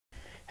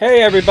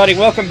Hey everybody,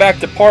 welcome back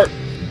to part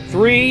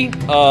 3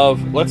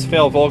 of Let's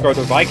Fail Volgarr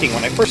the Viking.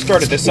 When I first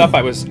started this up,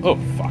 I was, oh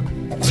fuck,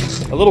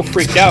 a little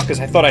freaked out because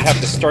I thought I'd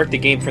have to start the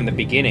game from the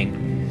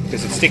beginning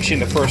because it sticks you in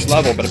the first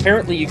level, but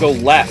apparently you go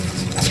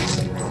left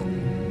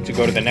to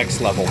go to the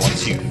next level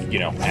once you've,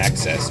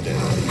 accessed it.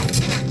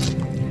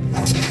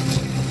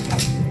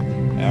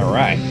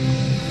 Alright.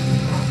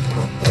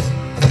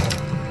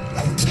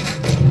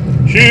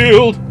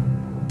 Shield!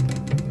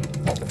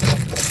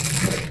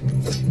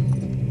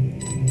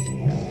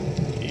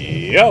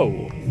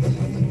 Yo!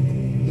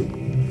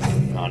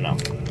 Oh no.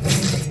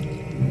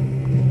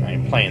 I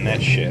ain't playing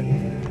that shit. I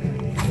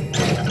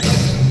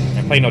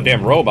ain't playing no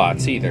damn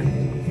robots either. Need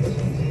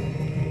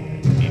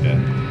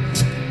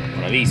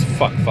one of these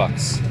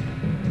fucks.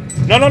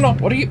 No, no, no!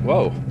 What are you?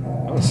 Whoa.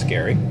 That was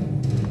scary.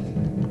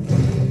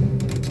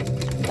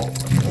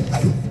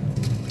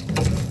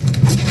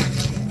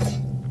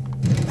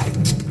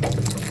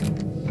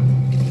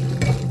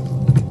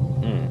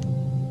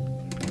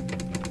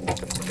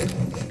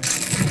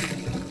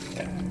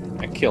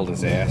 Killed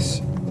his ass.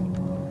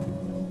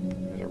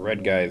 There's a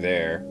red guy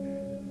there.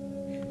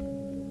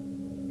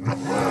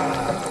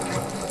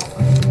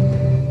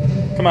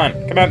 Come on,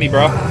 come at me,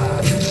 bro.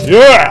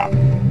 Yeah!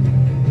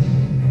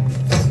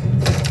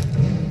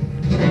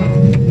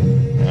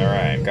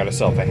 Alright, got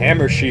myself a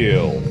hammer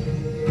shield.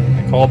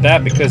 I called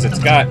that because it's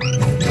got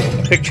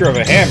a picture of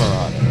a hammer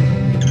on it.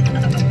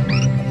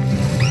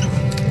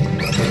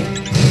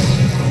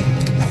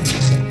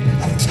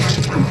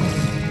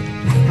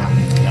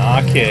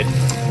 Nah, kid.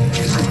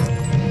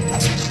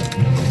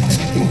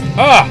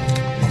 Ah!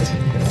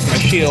 My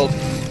shield.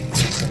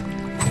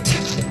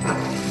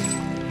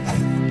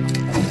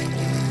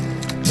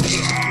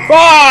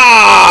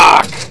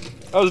 Fuck!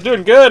 I was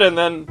doing good and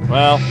then,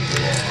 well,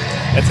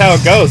 that's how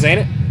it goes,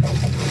 ain't it?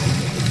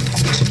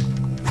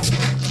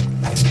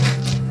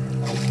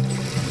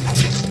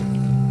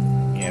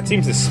 Yeah, it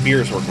seems the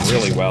spears work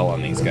really well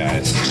on these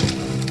guys.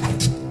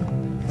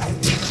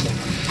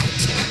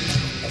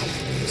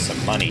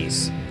 Some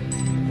monies. I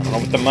don't know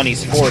what the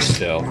money's for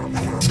still.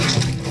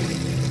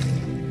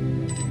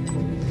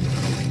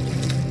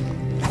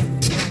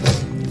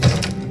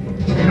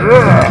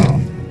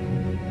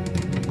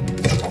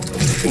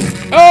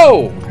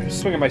 Oh! I was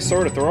swinging my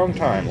sword at the wrong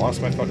time.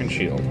 Lost my fucking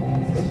shield.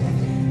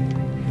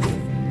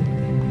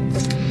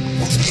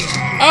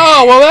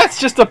 Oh, well that's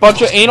just a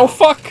bunch of anal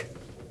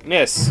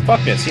fuckness.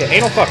 Fuckness, yeah,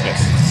 anal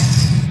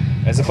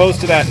fuckness. As opposed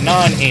to that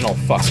non-anal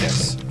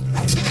fuckness.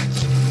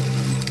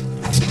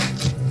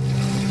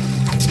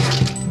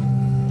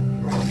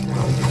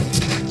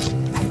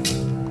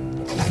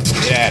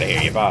 Get out of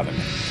here, you bother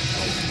me.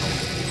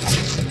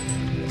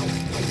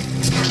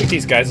 I think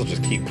these guys will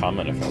just keep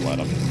coming if I let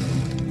them.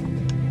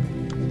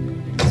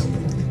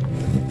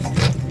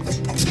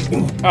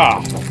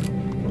 Ah!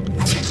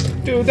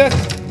 Dude,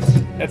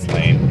 that's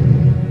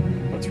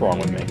lame. What's wrong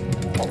with me?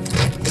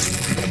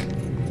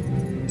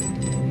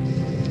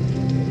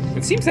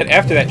 It seems that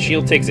after that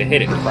shield takes a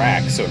hit, it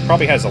cracks, so it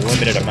probably has a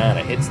limited amount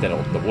of hits that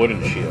the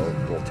wooden shield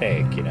will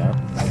take, you know?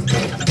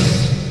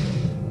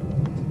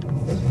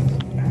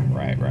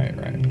 Right.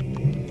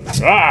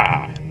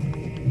 Ah!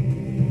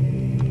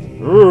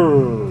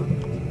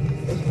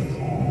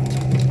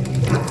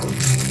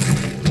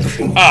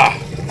 Ah!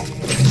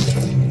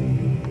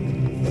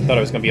 I thought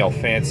I was gonna be all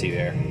fancy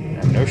there. I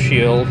have no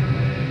shield.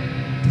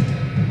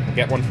 I'll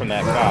get one from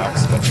that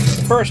box, but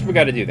first we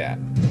gotta do that.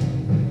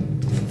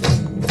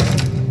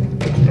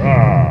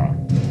 Ah!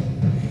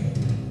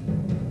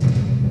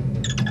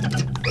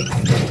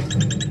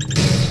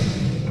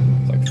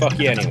 It's like, fuck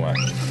you anyway.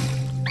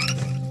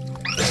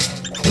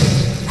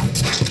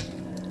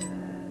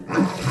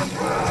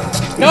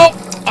 Nope!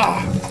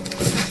 Ah!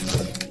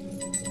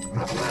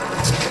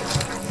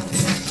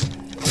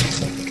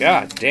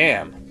 God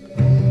damn.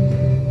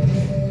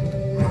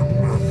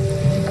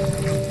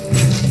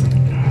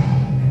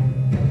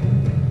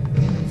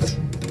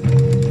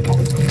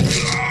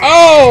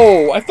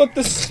 Oh! I thought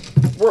this...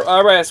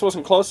 Alright, this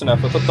wasn't close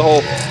enough. I thought the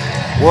whole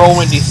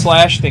whirlwindy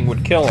slash thing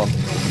would kill him.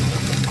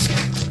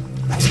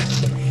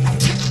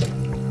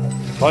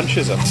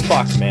 Bunches of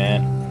fuck,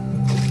 man.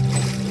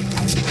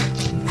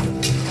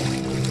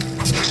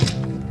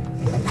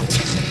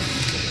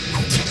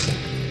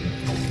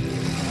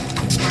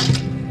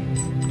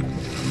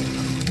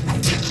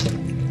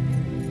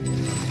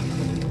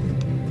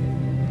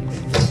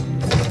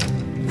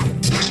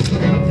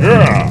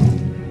 Yeah!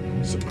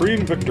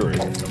 Supreme victory.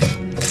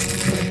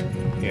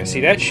 Yeah,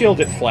 see, that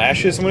shield, it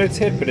flashes when it's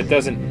hit, but it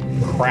doesn't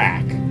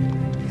crack.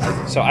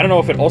 So I don't know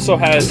if it also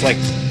has, like,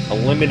 a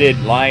limited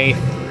life,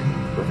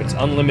 or if it's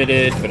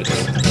unlimited, but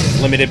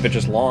it's limited but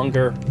just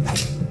longer.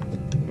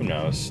 Who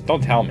knows?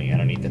 Don't tell me, I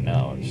don't need to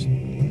know. I'm just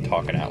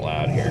talking out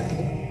loud here.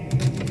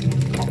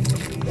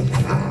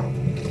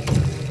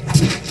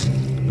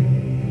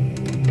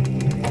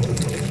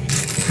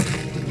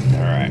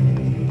 Alright.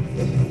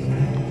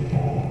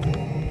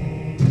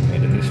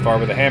 Made it this far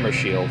with a hammer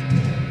shield.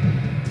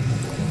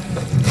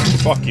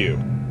 Fuck you.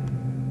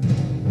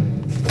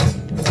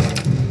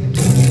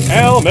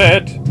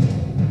 Helmet!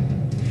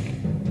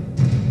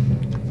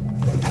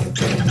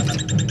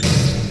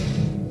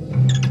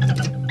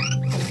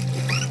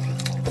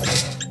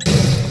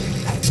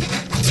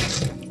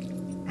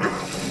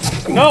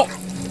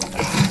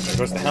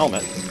 goes the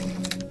helmet.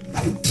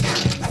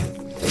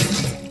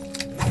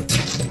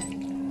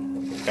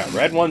 Got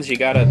red ones, you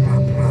gotta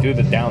do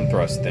the down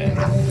thrust thing.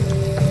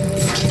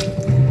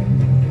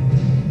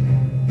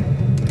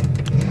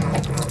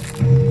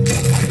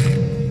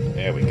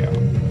 There we go.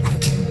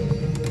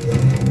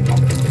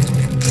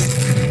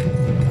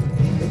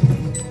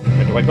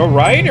 Do I go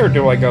right or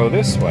do I go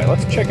this way?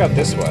 Let's check out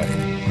this way.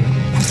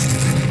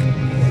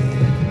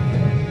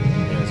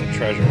 There's a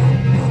treasure.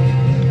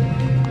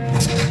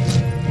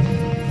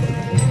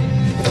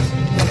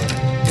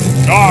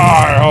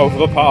 Ah, of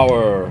the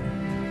power!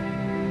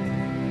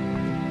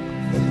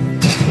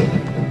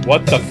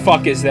 What the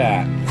fuck is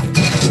that?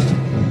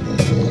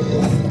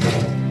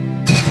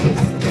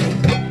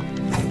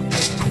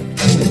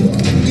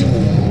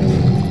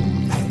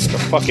 It's a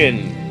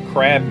fucking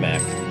crab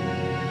mech.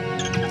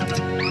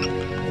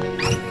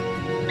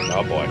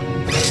 Oh boy.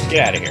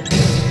 Get out of here.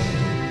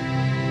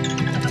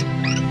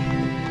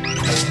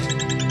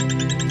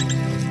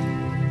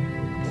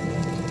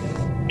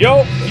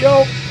 Yo!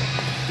 Yo!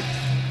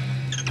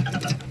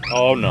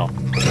 Oh no.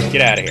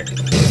 Get out of here.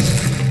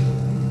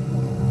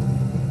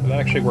 Well, that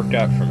actually worked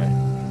out for me.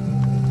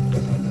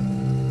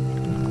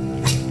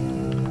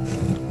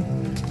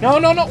 No,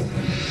 no, no!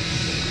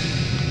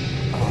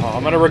 Oh,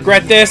 I'm gonna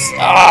regret this!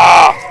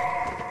 Ah!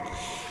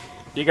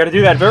 You gotta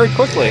do that very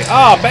quickly.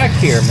 Ah, back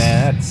here,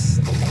 man. That's...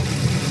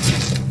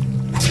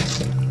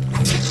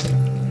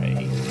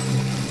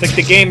 It's like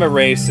the game of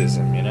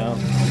racism, you know?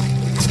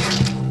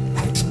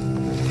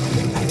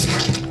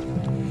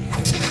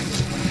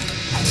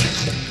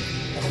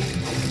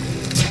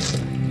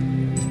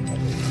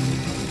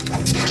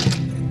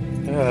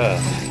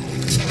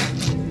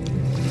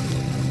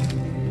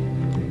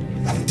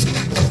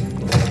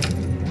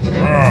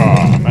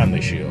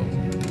 Manly shield.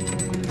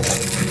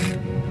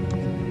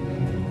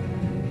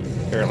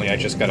 Apparently I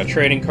just got a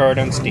trading card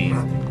on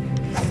Steam.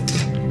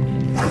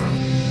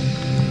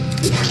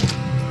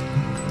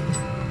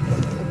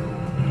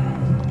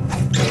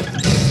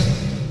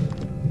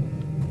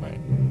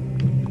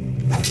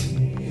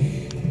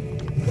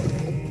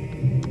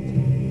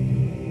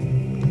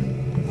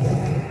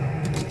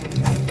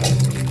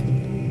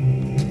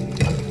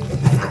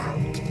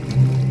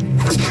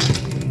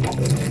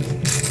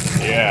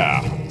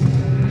 Yeah.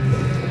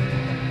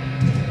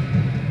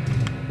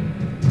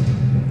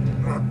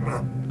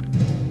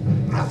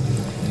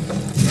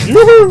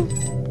 Yoo-hoo!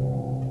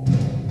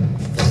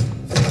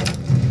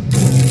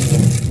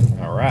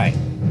 All right.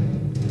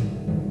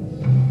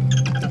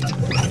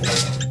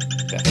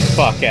 Get the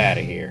fuck out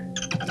of here.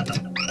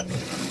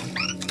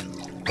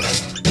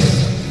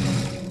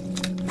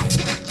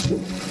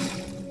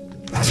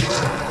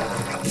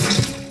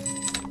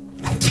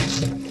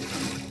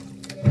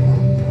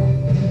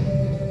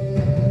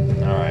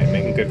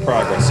 Good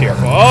progress here.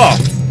 Oh!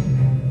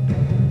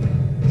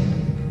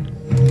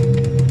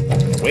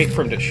 Wait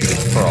for him to shoot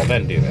his pearl,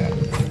 then do that.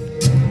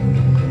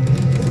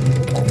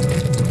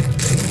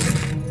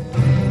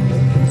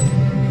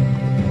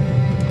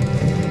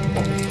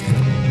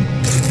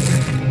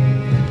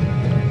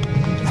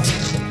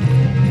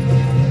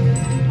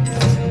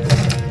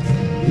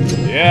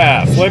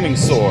 Yeah, flaming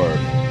sword.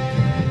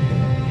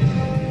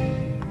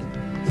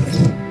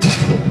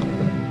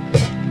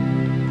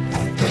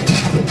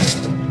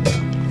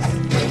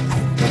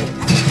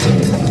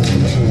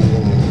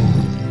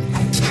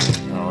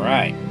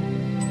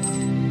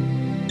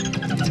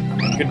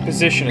 Good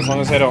position as long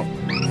as I don't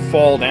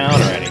fall down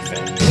or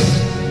anything.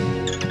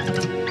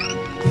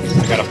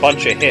 I got a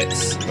bunch of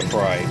hits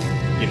before I,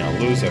 you know,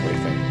 lose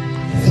everything.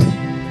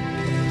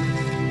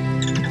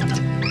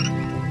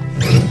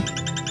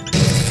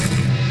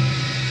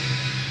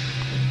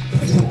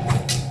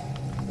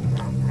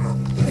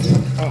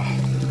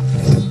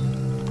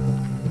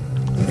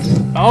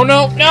 Oh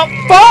no, no,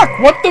 fuck!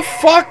 What the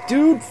fuck,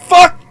 dude?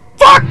 Fuck!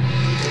 Fuck!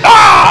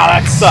 Ah,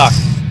 that sucked.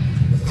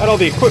 Had all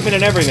the equipment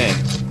and everything.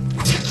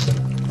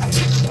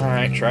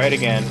 Alright, try it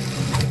again.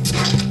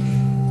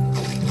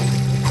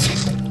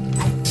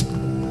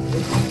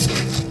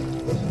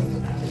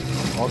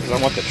 Oh, because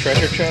I want the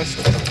treasure chest?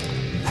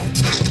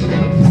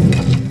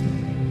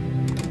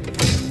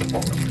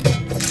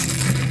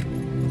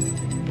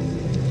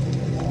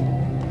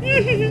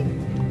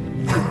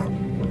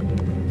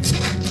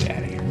 Get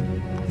out of here.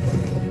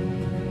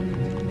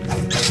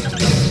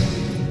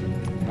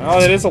 Oh,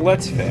 that is a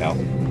let's fail.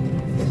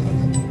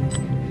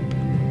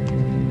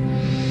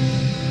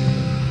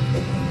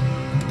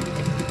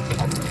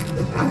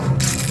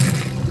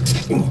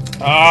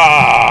 Oh,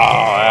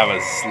 that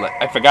was...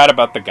 I forgot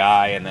about the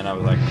guy, and then I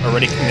was, like,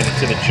 already committed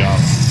to the jump.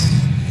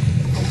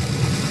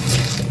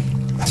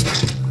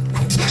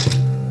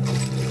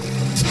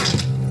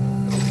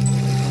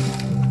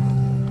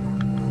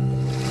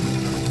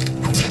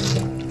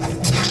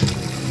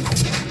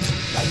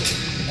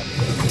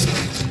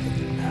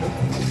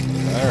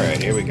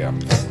 Alright, here we go.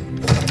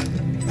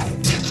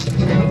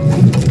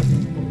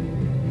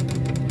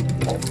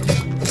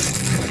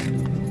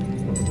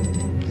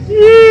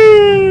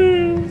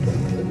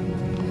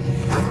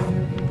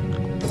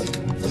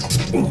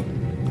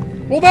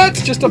 Well, that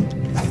it's just a...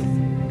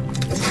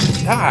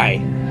 Die.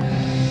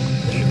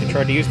 Should've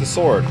tried to use the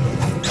sword.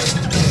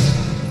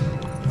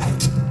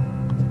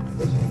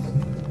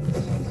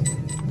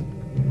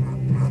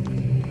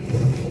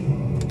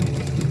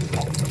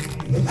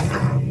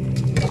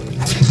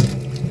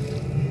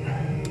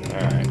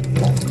 Alright.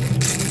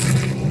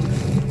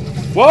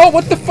 Whoa,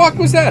 what the fuck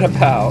was that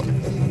about?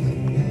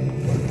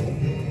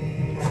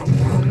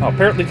 Oh,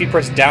 apparently if you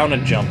press down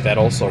and jump, that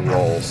also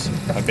rolls.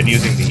 I've been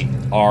using the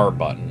R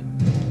button.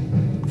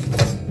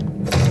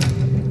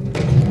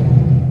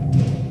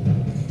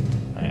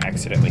 I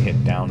accidentally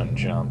hit down and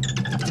jump.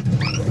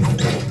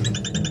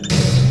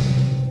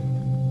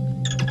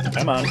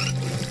 Come on.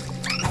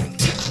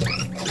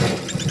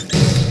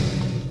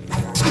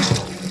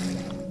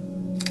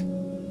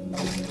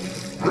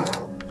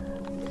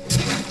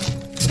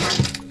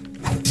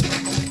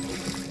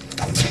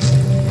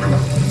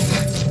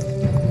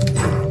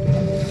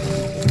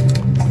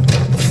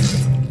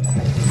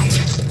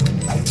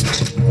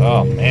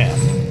 Oh,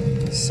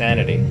 man.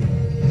 Sanity.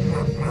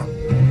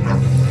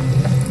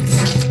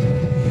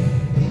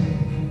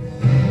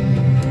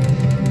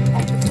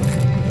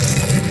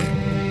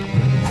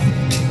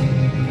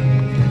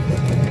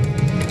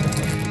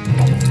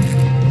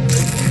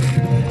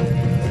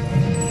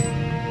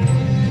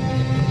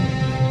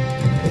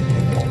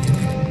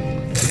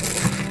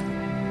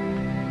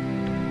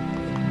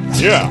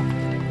 Yeah!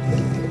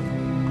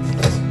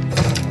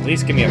 At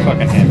least give me a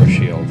fucking hammer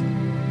shield.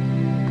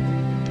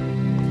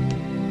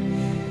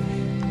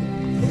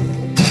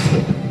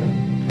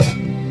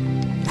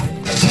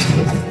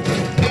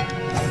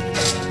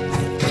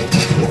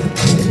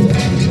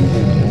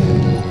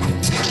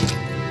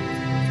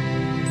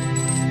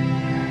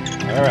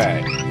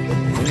 Alright.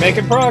 We're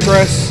making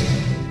progress.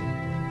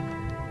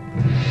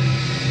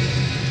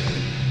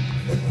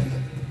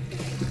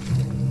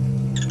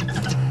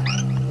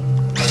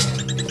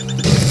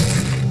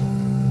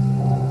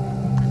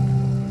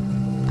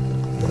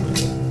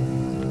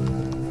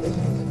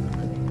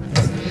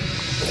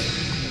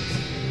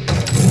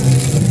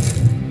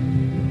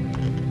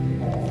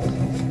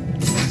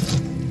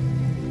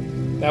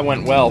 That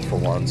went well for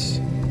once.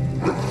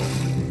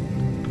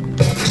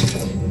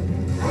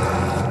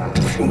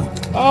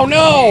 Oh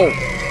no!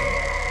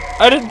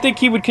 I didn't think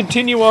he would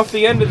continue off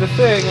the end of the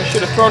thing. I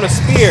should have thrown a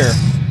spear.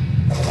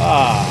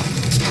 Ah.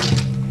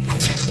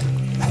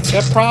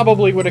 That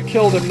probably would have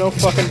killed him, no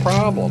fucking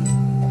problem.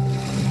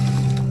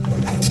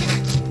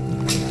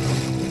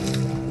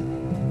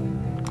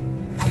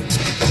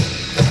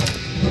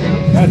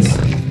 That's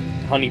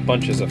honey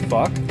bunches of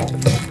fuck.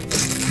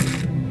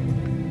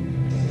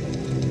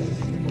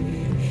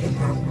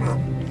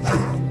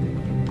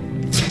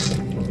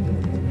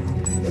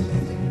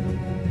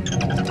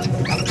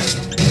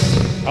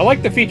 I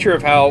like the feature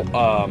of how,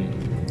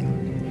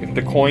 if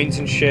the coins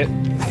and shit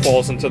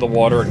falls into the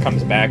water, it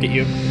comes back at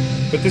you.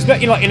 But there's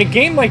not, you know, in a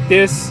game like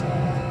this,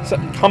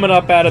 something coming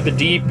up out of the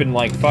deep and,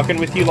 like, fucking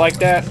with you like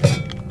that.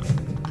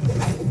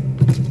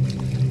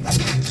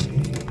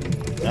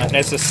 Not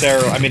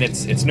necessarily, I mean,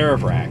 it's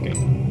nerve-wracking.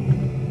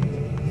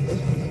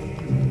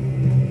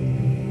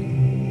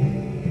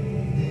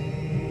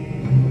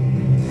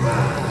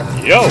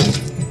 Yo!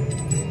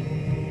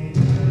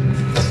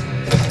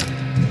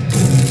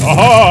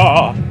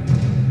 Aha!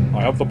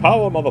 I have the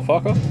power,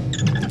 motherfucker.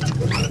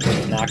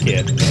 Knock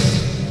it.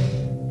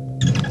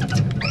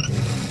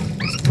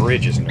 This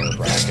bridge is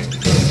nerve-wracking.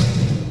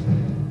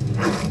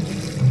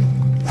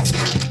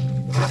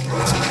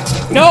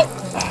 Nope!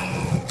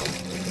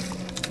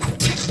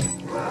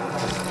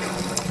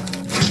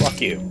 Fuck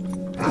you.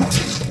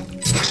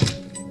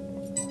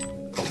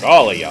 Fuck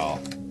all of y'all.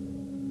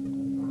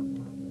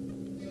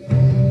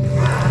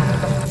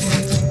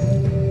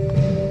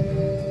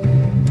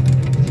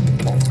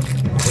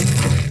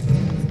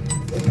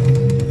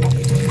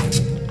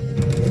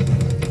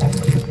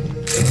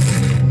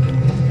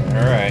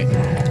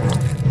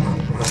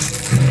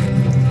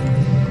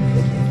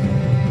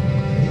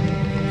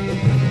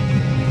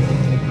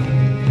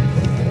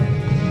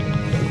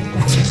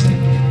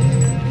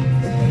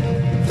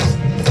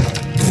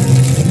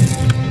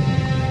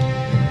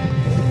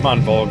 Come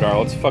on, Volgarr,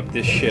 let's fuck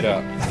this shit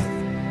up.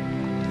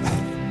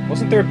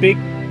 Wasn't there a big...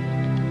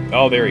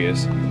 Oh, there he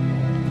is.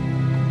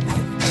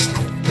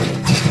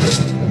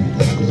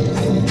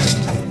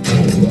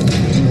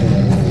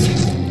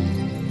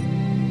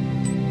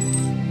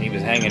 He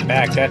was hanging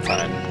back that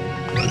time.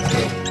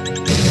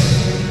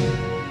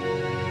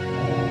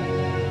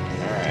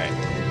 Alright.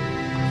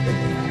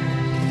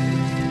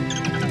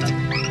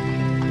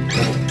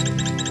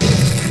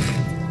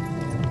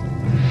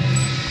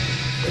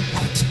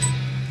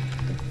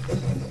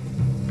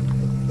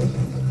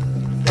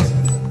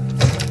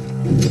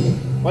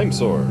 Flame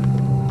sword.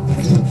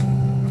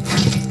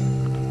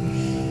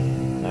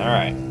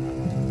 Alright.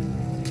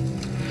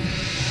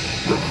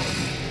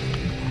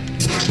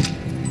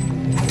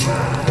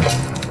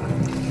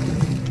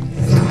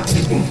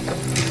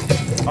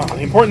 Oh,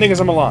 the important thing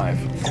is I'm alive.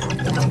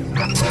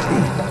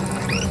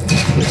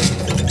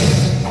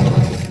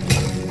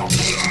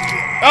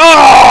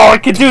 Oh, I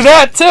could do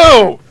that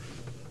too!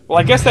 Well,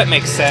 I guess that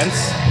makes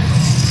sense.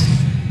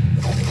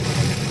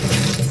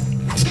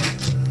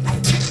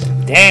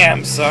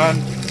 Damn,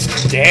 son.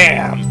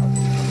 Damn.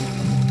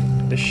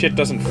 This shit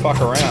doesn't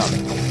fuck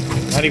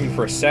around. Not even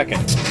for a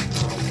second.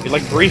 You,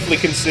 like, briefly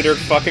considered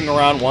fucking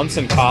around once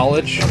in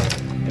college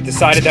and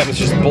decided that was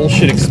just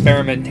bullshit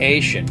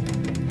experimentation.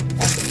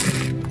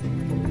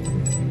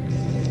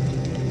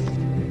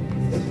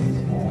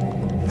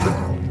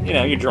 You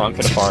know, you're drunk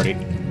at a party.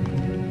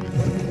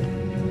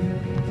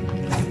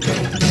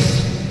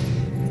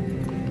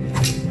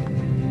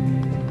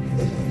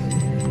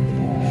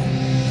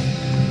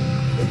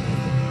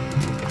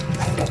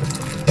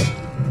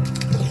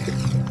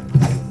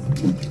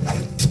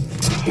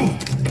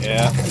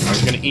 Yeah, I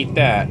was gonna eat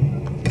that.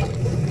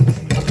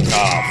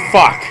 Oh,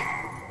 fuck!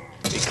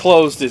 He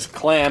closed his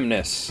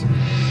clamness.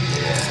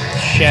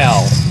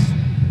 Shell.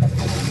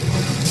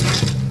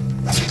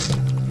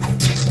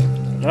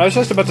 And I was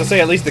just about to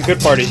say, at least the good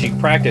part is you can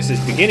practice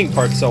this beginning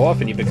part so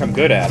often you become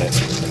good at it.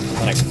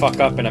 And I fuck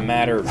up in a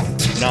manner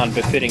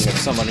non-befitting of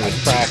someone who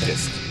has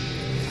practiced.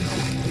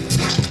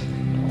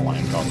 I don't want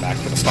him going back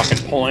for the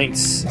fucking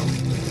points.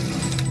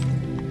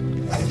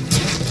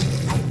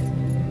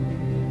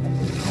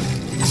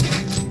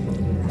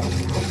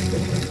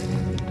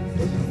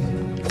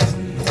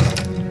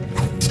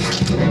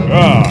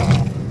 Ah.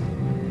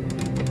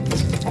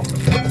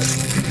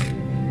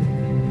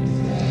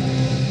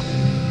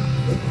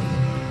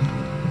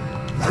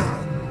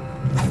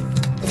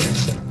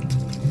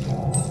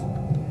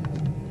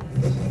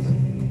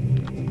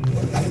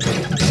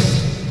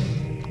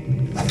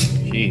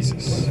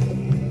 Jesus.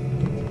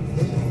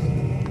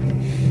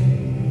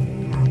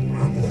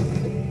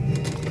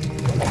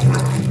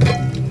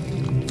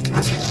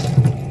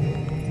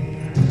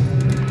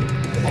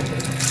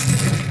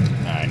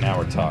 Alright, now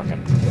we're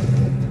talking.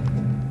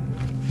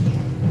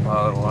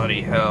 Oh,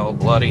 bloody hell,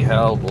 bloody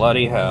hell,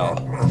 bloody hell.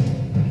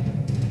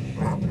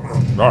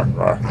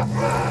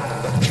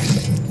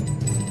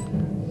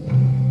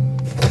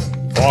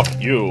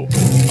 Fuck you,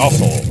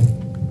 asshole.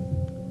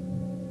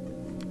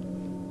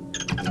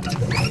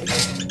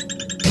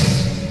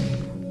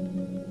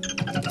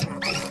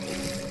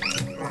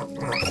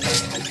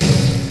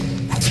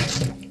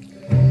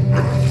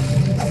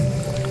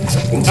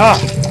 Ah!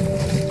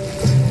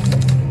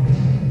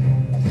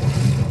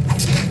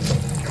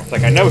 It's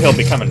like I know he'll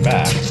be coming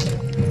back.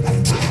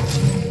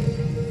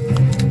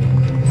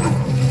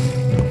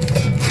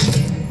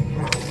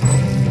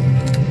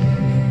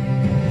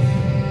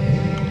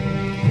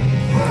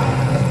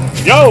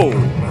 Yo!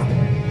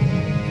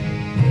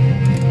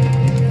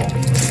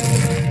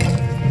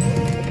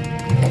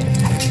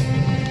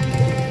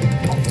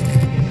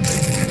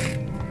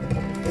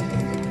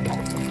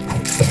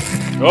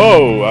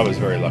 Oh, I was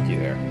very lucky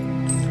there.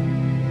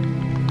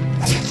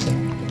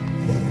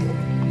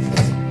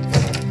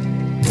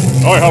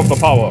 I have the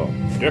power,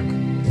 dick.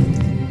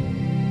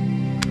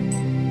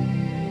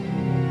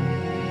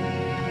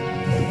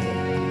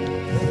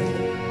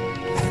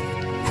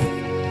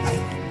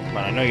 Come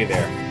on, I know you're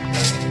there.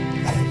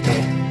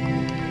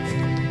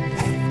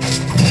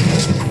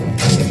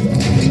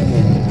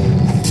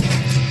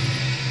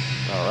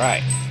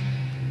 Alright.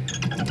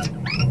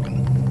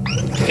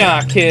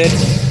 Nah, kid.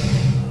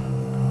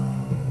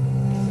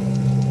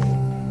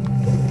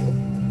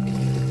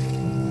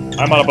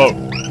 I'm on a boat.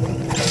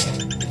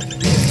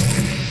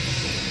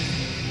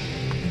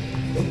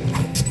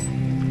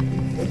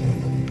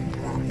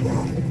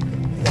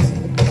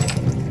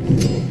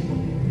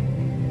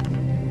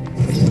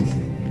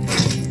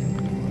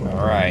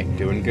 Alright,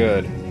 doing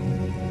good.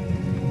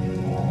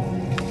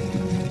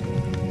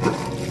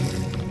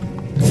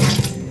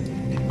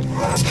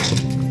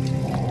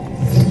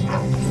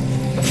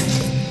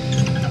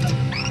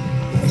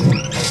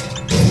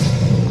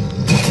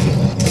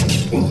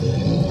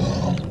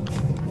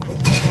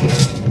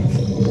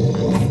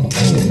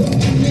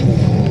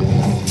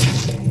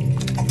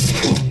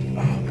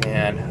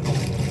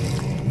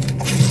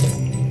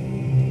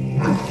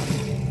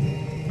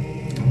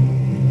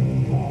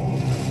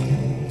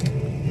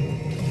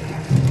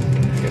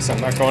 I'm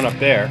not going up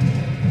there.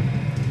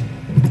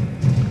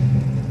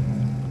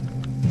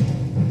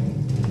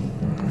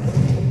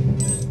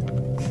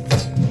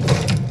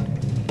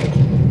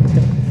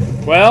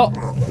 Well,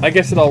 I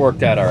guess it all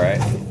worked out alright.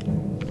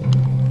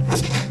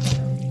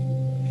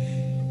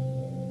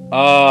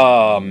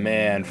 Oh,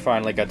 man.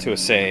 Finally got to a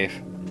save.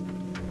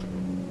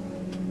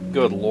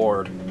 Good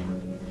lord.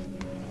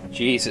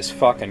 Jesus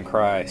fucking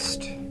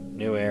Christ.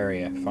 New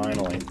area,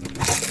 finally.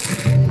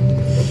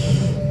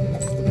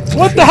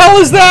 What the hell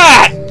is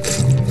that?!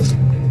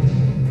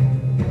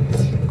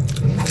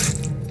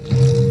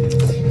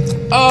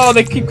 Oh,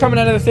 they keep coming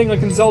out of the thing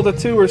like in Zelda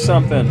 2 or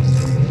something.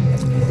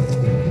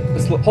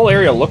 This whole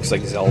area looks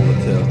like Zelda 2.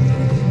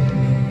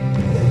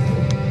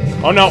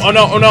 Oh no, oh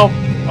no, oh no!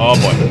 Oh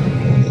boy.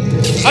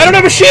 I don't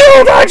have a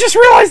shield! I just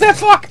realized that,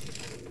 fuck!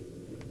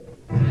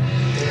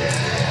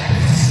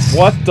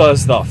 What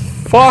does the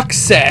fuck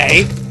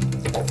say?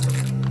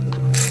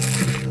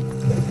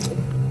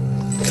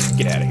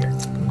 Get out of here.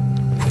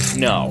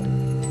 No.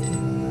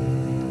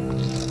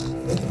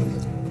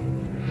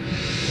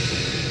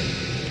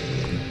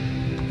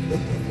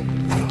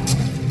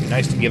 It'd be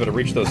nice to be able to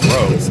reach those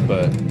ropes,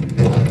 but...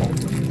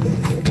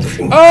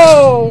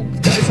 Oh!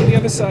 Guys on the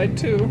other side,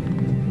 too.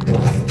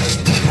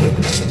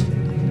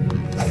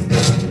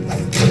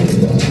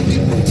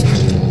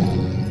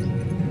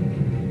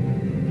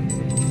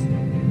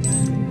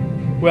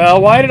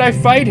 Well, why did I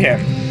fight him?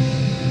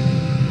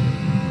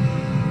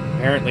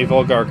 Apparently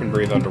Volgarr can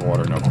breathe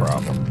underwater, no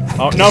problem.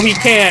 Oh, no, he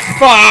can't!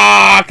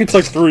 Fuck! It's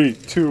like 3,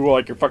 2,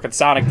 like you're fucking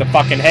Sonic the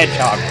fucking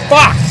Hedgehog.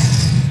 Fuck!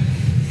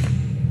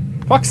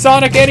 Fuck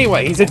Sonic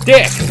anyway, he's a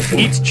dick.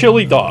 He eats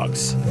chili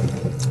dogs.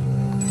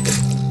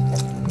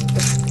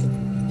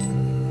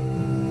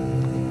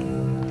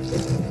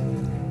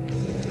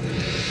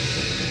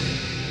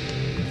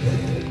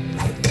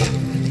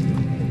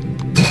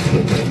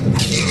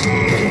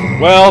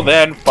 Well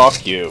then,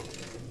 fuck you.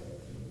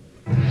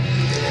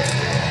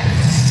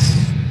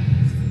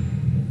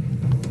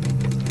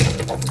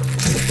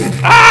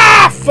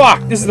 Ah, fuck!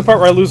 This is the part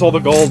where I lose all the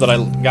gold that I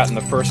got in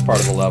the first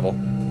part of the level.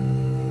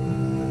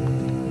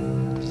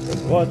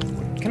 What?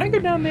 Can I go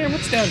down there?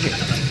 What's down here?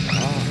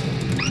 Oh.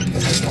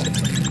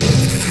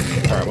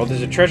 Alright, well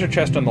there's a treasure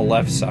chest on the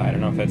left side. I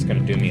don't know if that's gonna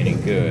do me any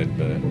good,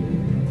 but...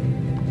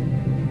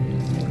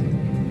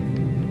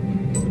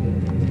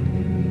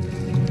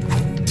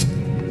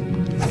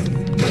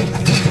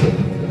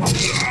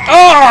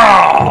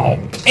 Oh!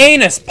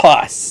 Anus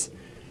pus!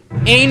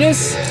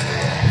 Anus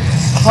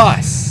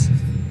pus.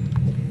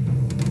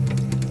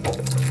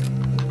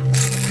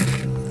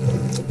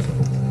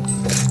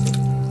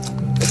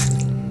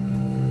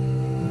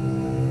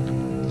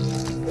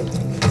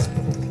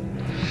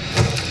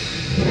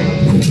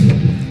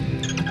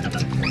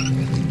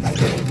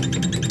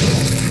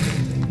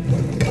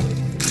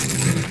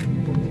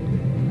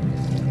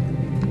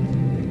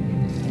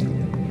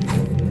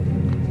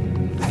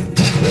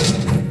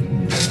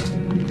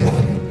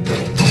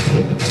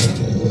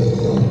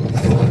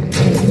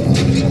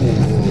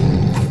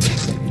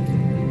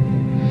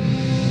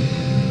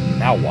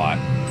 Now what?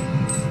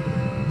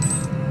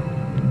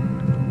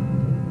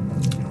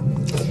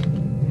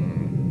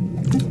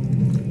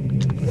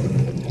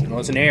 Well,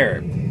 it's an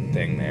air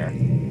thing there.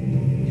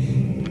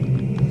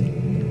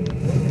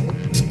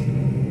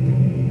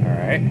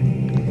 Alright.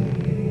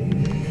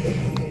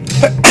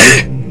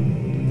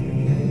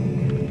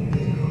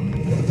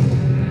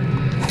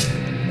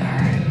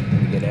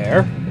 Alright, get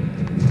air.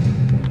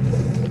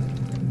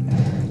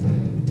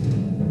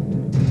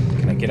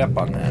 Can I get up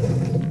on that?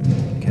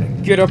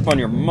 Get up on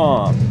your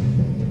mom.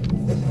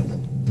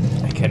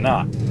 I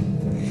cannot.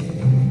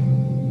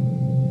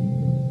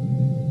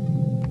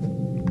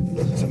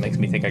 So it makes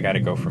me think I gotta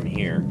go from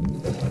here.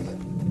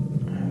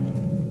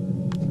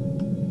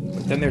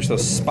 But then there's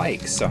those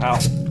spikes, so how...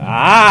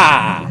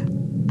 Ah!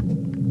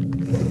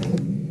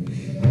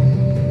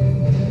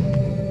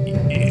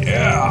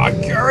 Yeah,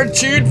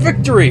 guaranteed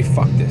victory!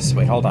 Fuck this.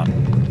 Wait, hold on.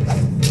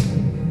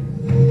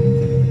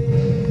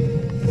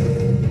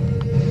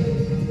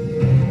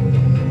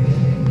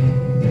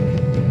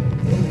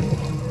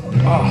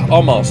 Oh,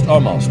 almost.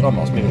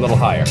 Maybe a little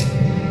higher.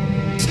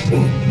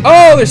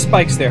 Oh, there's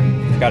spikes there.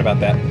 Forgot about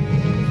that.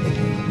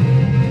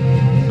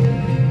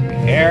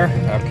 Air,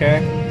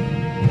 okay.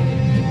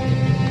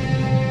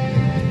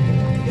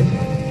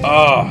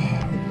 Oh,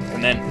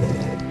 and then...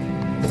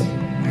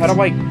 How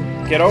do I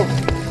get over?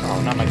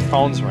 Oh, now my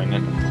phone's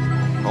ringing.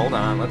 Hold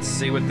on, let's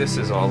see what this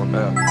is all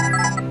about.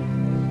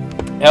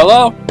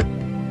 Hello?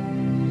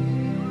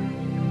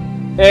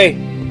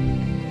 Hey.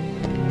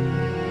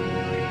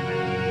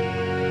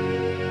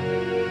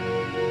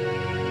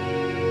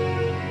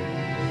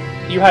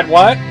 You had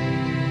what?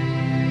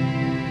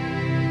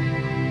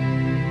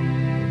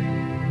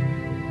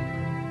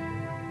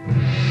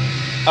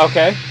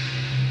 Okay.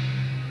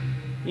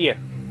 Yeah.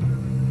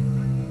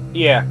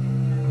 Yeah.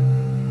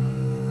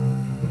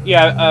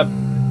 Yeah,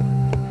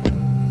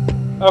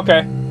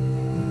 okay.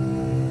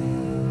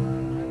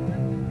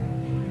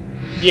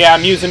 Yeah,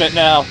 I'm using it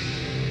now.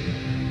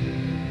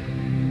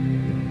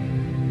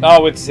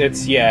 Oh,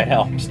 yeah, it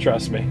helps,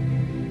 trust me.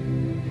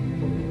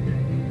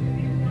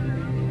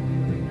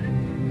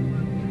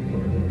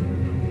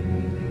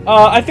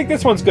 I think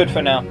this one's good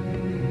for now.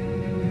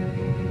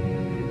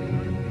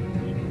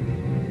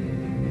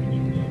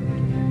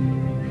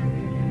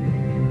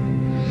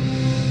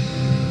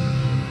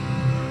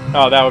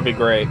 Oh, that would be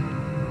great.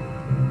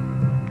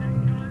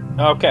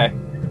 Okay.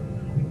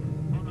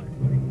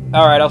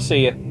 Alright, I'll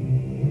see you.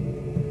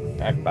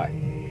 Alright, bye.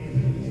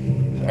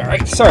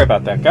 Alright, sorry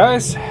about that,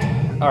 guys.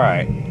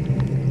 Alright.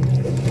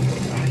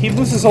 He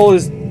loses all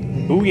his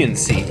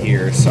buoyancy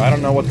here, so I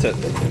don't know what to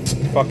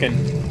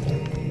fucking...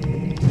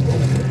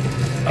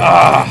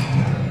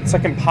 It's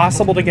like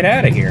impossible to get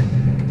out of here.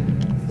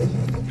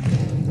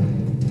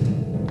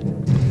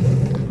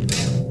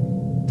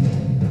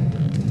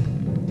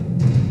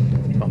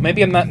 Well,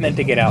 maybe I'm not meant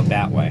to get out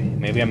that way.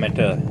 Maybe I'm not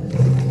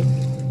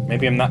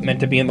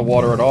meant to be in the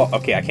water at all.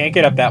 Okay, I can't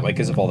get up that way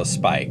because of all the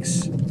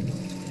spikes.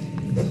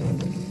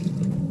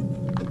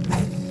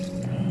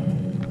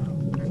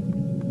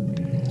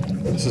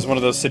 This is one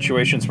of those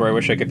situations where I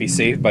wish I could be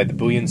saved by the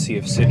buoyancy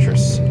of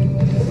citrus.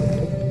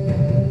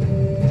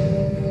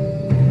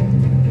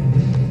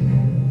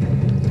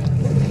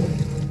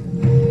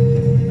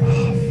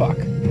 Oh, fuck.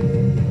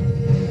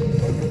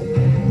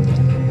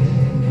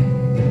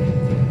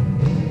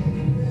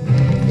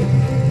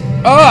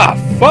 Ah,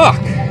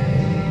 fuck!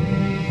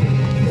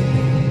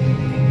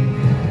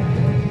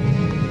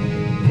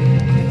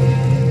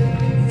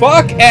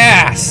 Fuck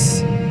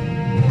ass!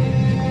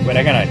 Wait,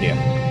 I got an idea.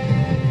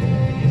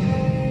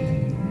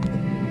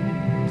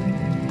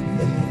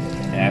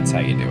 That's how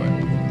you do it.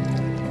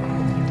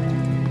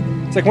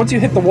 It's like once you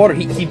hit the water,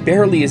 he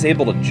barely is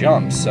able to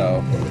jump,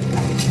 so...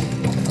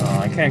 Oh,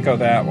 I can't go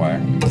that way.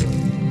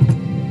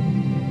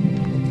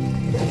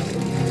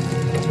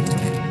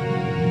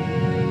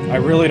 I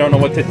really don't know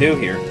what to do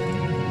here.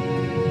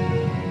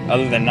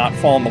 Other than not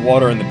fall in the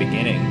water in the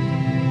beginning.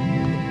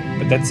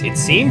 But it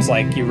seems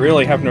like you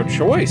really have no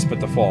choice but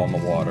to fall in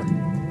the water.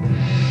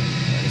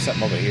 There's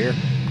something over here.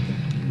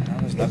 No,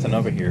 there's nothing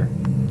over here.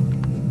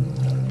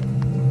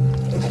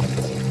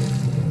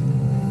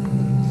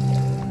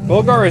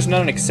 Volgarr is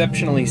not an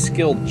exceptionally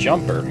skilled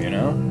jumper, you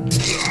know?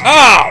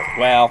 Oh!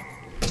 Well,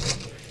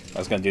 I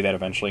was gonna do that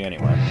eventually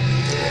anyway.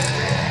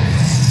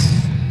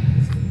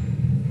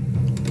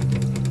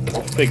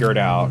 We'll figure it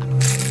out,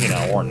 you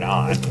know, or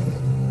not.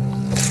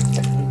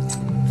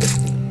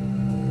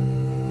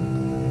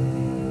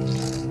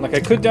 Like, I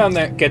could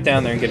get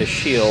down there and get a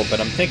shield, but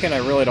I'm thinking I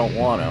really don't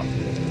want to.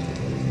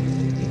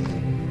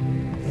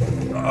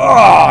 Oh,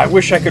 I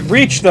wish I could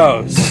reach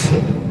those!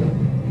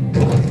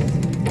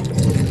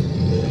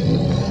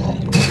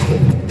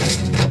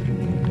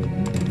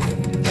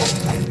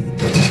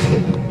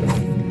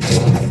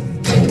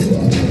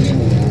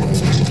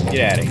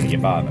 Get out of here, you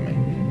bother me.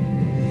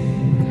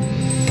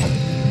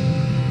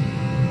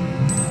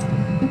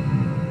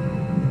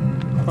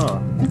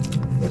 Huh.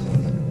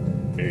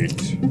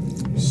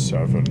 8,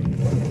 7.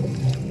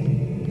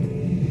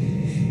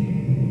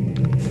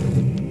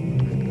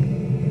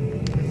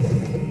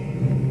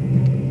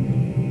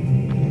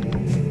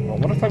 Well,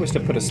 what if I was to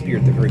put a spear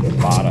at the very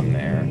bottom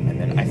there,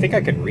 and then I think I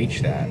could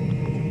reach that.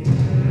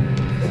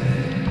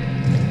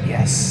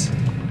 Yes.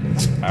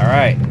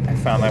 Alright, I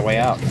found my way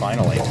out,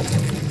 finally.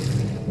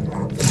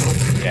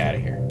 Get out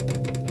of here.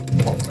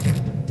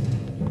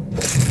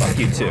 Fuck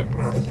you too.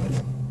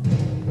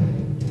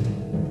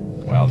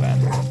 Well then.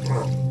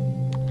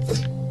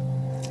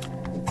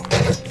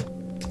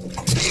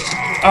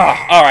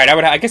 Ah, alright,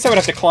 I guess I would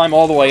have to climb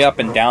all the way up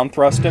and down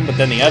thrust him, but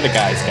then the other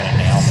guy's gonna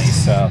nail me,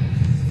 so...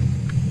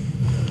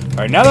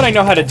 Alright, now that I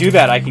know how to do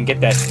that, I can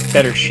get that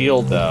better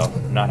shield, though.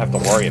 Not have to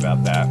worry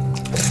about that.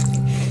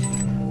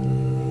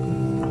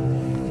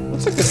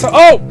 Looks like this...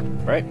 Oh!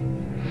 Right.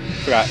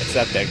 Forgot, it's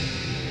that thing.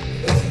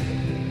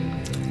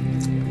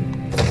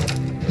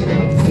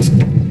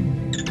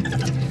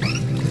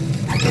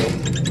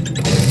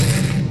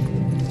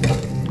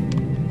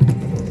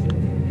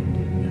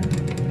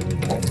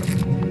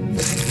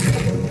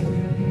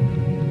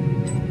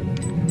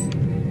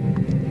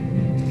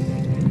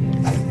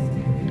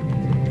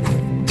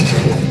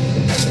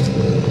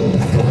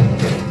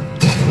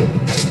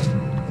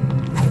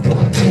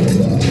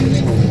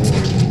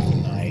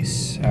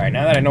 Alright,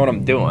 now that I know what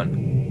I'm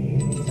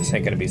doing, this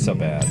ain't gonna be so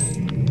bad. I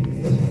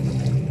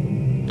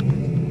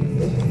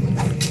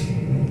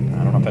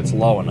don't know if that's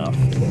low enough.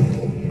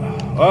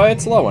 Oh,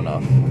 it's low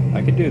enough.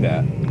 I could do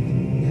that.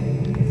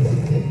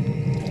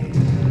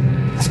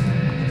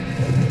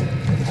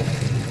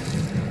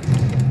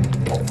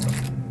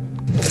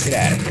 Get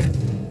out of here.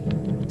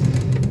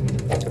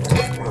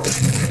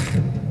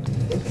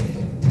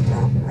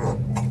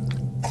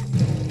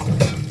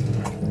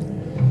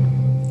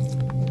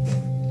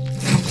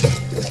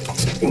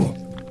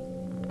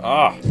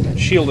 Ah, that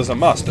shield is a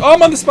must. Oh,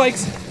 I'm on the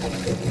spikes!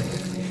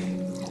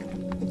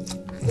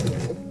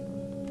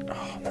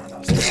 Oh, no,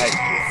 those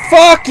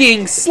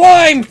fucking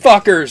slime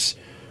fuckers!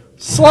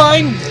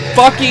 Slime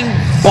fucking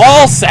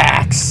ball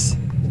sacks!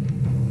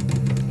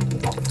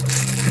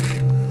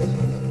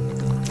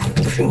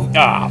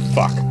 Ah,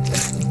 fuck.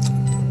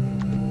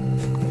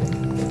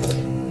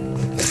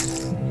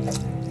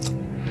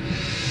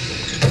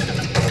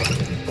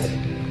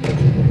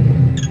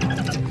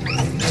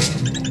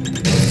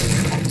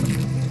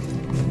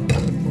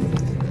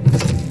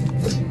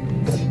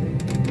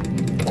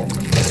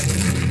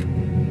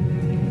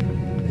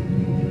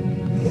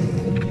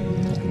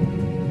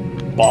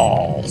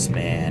 Balls,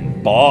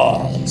 man.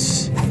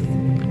 Balls.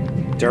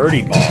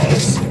 Dirty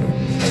balls.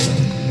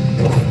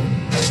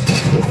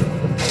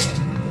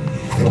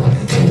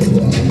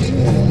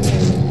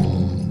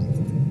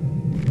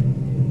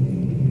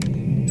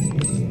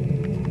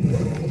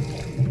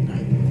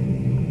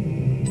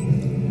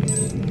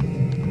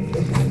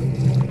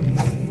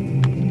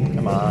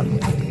 Come on.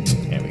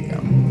 There we go.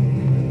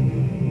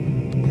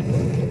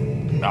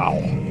 Ow.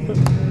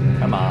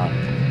 Come on.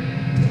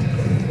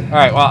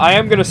 Alright, well, I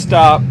am going to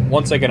stop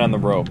once I get on the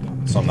rope,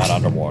 so I'm not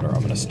underwater.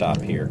 I'm going to stop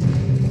here.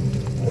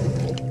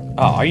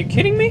 Oh, are you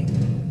kidding me?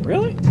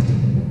 Really?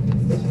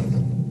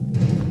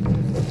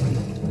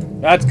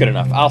 That's good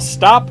enough. I'll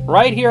stop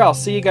right here. I'll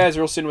see you guys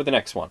real soon with the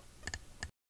next one.